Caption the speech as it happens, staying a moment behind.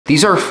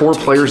These are 4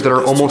 players that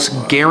are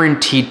almost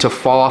guaranteed to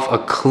fall off a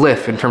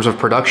cliff in terms of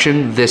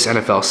production this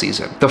NFL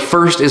season. The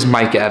first is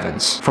Mike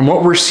Evans. From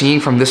what we're seeing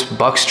from this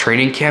Bucs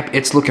training camp,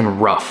 it's looking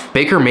rough.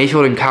 Baker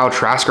Mayfield and Kyle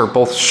Trask are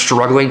both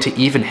struggling to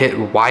even hit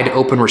wide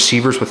open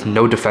receivers with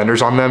no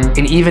defenders on them.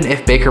 And even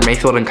if Baker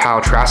Mayfield and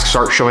Kyle Trask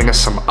start showing us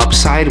some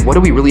upside, what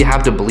do we really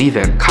have to believe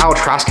in? Kyle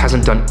Trask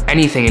hasn't done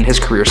anything in his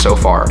career so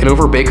far. And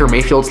over Baker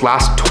Mayfield's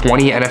last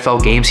 20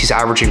 NFL games, he's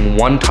averaging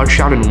 1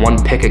 touchdown and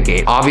 1 pick a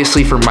game.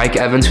 Obviously for Mike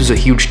Evans, who's a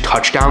huge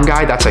touchdown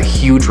guy, that's a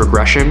huge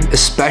regression,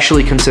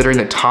 especially considering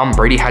that Tom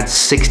Brady had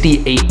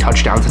 68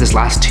 touchdowns in his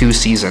last 2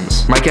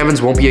 seasons. Mike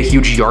Evans won't be a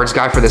huge yards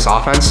guy for this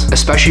offense,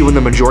 especially when the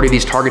majority of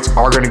these targets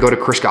are going to go to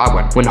Chris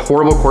Godwin. When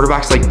horrible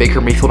quarterbacks like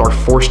Baker Mayfield are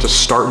forced to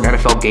start in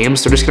NFL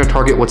games, they're just going to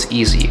target what's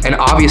easy. And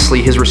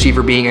obviously his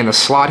receiver being in the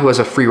slot who has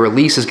a free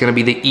release is going to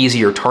be the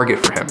easier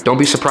target for him. Don't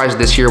be surprised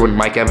this year when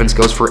Mike Evans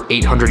goes for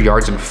 800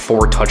 yards and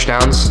 4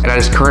 touchdowns. And at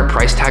his current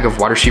price tag of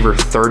wide receiver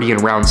 30 in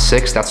round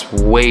 6, that's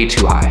way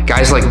too high.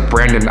 Guys like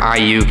Brandon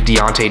Ayuk,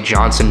 Deontay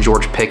Johnson,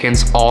 George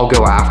Pickens all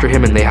go after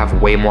him and they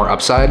have way more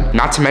upside.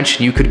 Not to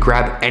mention you could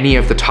grab any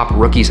of the top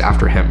rookies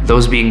after him,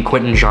 those being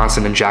Quentin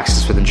Johnson and Jackson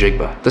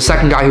Smith-Njigba. The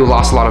second guy who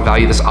lost a lot of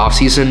value this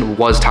offseason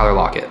was Tyler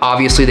Lockett.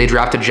 Obviously they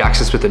drafted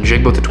Jackson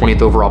Smith-Njigba with the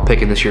 20th overall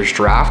pick in this year's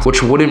draft,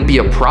 which wouldn't be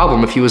a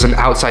problem if he was an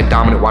outside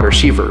dominant wide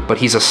receiver, but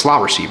he's a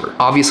slot receiver.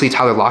 Obviously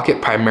Tyler Lockett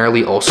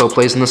primarily also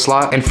plays in the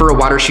slot, and for a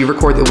wide receiver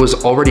core that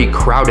was already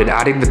crowded,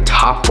 adding the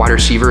top wide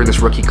receiver in this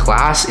rookie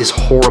class is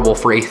horrible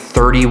for a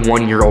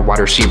 31-year-old wide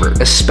receiver,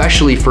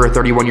 especially for a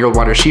 31-year-old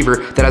wide receiver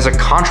that has a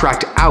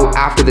contract out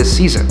after this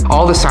season.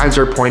 All the signs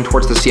are pointing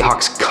towards the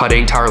Seahawks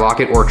cutting Tyler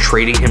Lockett or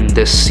trading him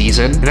this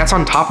season, and that's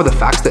on top of the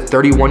fact that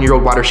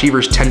 31-year-old wide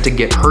receivers tend to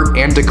get hurt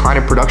and decline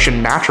in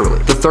production naturally.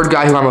 The third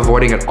guy who I'm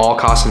avoiding at all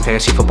costs in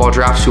fantasy football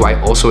drafts, who I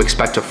also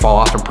expect to fall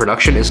off in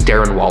production, is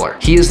Darren Waller.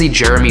 He is the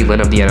Jeremy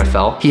Lin of the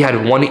NFL. He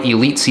had 1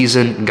 elite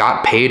season,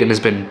 got paid, and has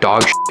been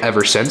dog shit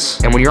ever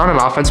since. And when you're on an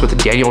offense with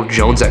Daniel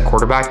Jones at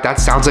quarterback, that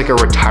sounds like a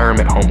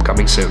retirement home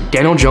coming soon.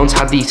 Daniel Jones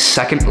had the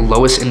 2nd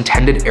lowest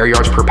intended air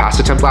yards per pass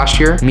attempt last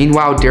year.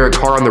 Meanwhile, Derek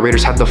Carr on the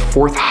Raiders had the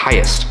 4th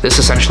highest. This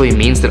essentially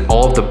means that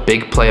all of the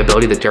big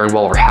playability that Darren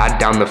Waller had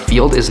down the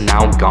field is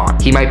now gone.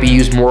 He might be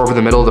used more over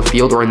the middle of the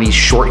field or in these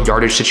short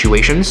yardage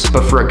situations,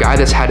 but for a guy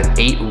that's had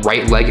 8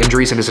 right leg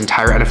injuries in his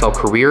entire NFL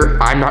career,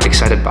 I'm not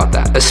excited about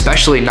that,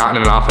 especially not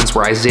in an offense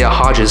where Isaiah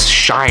Hodgins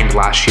shined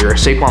last year.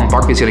 Saquon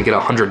Barkley's gonna get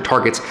 100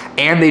 targets,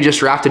 and they just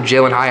drafted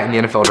Jalen Hyatt in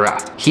the NFL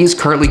draft. He's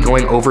currently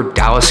going over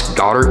Dallas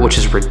Goedert, which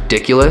is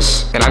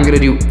ridiculous, and I'm gonna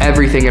do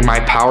everything in my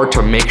power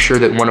to make sure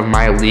that one of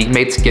my league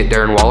mates get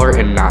Darren Waller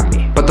and not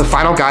me. But the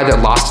final guy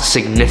that lost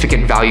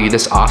significant value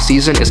this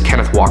offseason is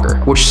Kenneth Walker,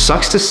 which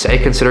sucks to say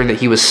considering that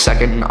he was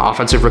 2nd in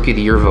Offensive Rookie of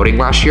the Year voting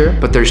last year,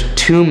 but there's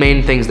 2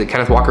 main things that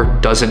Kenneth Walker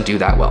doesn't do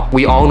that well.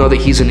 We all know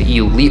that he's an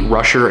elite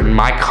rusher, and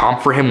my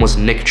comp for him was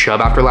Nick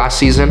Chubb after last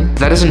season.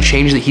 That doesn't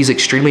change that he's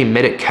extremely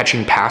mid at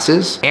catching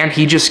passes, and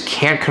he just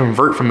can't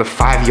convert from the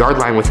 5-yard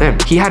line with him.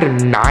 He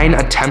had 9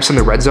 attempts in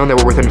the red zone that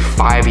were within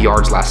 5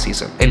 yards last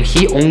season, and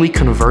he only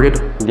converted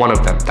 1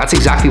 of them. That's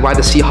exactly why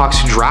the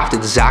Seahawks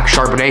drafted Zach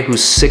Charbonnet,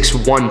 who's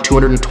 6'1",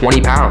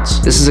 220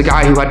 pounds. This is a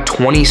guy who had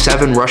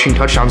 27 rushing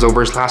touchdowns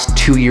over his last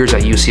 2 years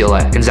at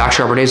UCLA, and Zach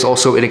Charbonnet is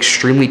also an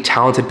extremely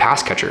talented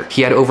pass catcher.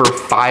 He had over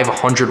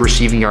 500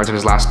 receiving yards in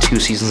his last 2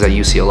 seasons at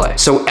UCLA.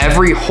 So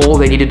every hole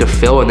they needed to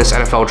fill in this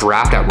NFL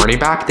draft at running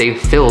back, they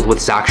filled with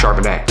Zach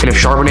Charbonnet. And if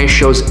Charbonnet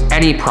shows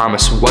any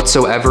promise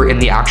whatsoever in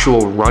the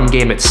actual run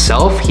game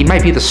itself, he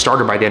might be the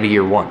starter by the end of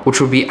year 1,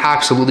 which would be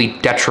absolutely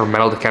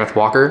detrimental to Kenneth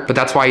Walker, but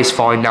that's why he's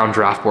falling down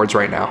draft boards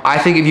right now. I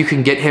think if you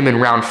can get him in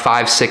round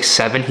 5, 6,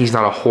 7, he's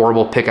not a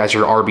horrible pick as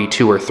your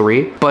RB2 or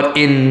 3, but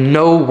in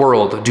no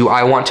world do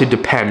I want to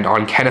depend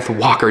on Kenneth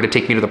Walker to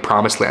take me to the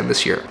promised land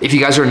this year. If you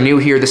guys are new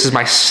here, this is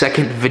my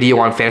 2nd video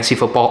on fantasy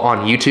football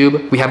on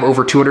YouTube. We have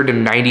over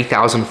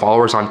 290,000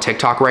 followers on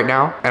TikTok right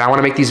now, and I want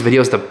to make these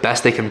videos the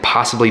best they can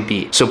possibly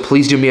be. So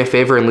please do me a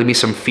favor and leave me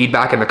some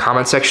feedback in the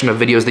comment section of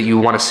videos that you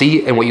want to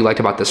see and what you liked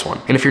about this one.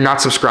 And if you're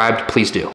not subscribed, please do.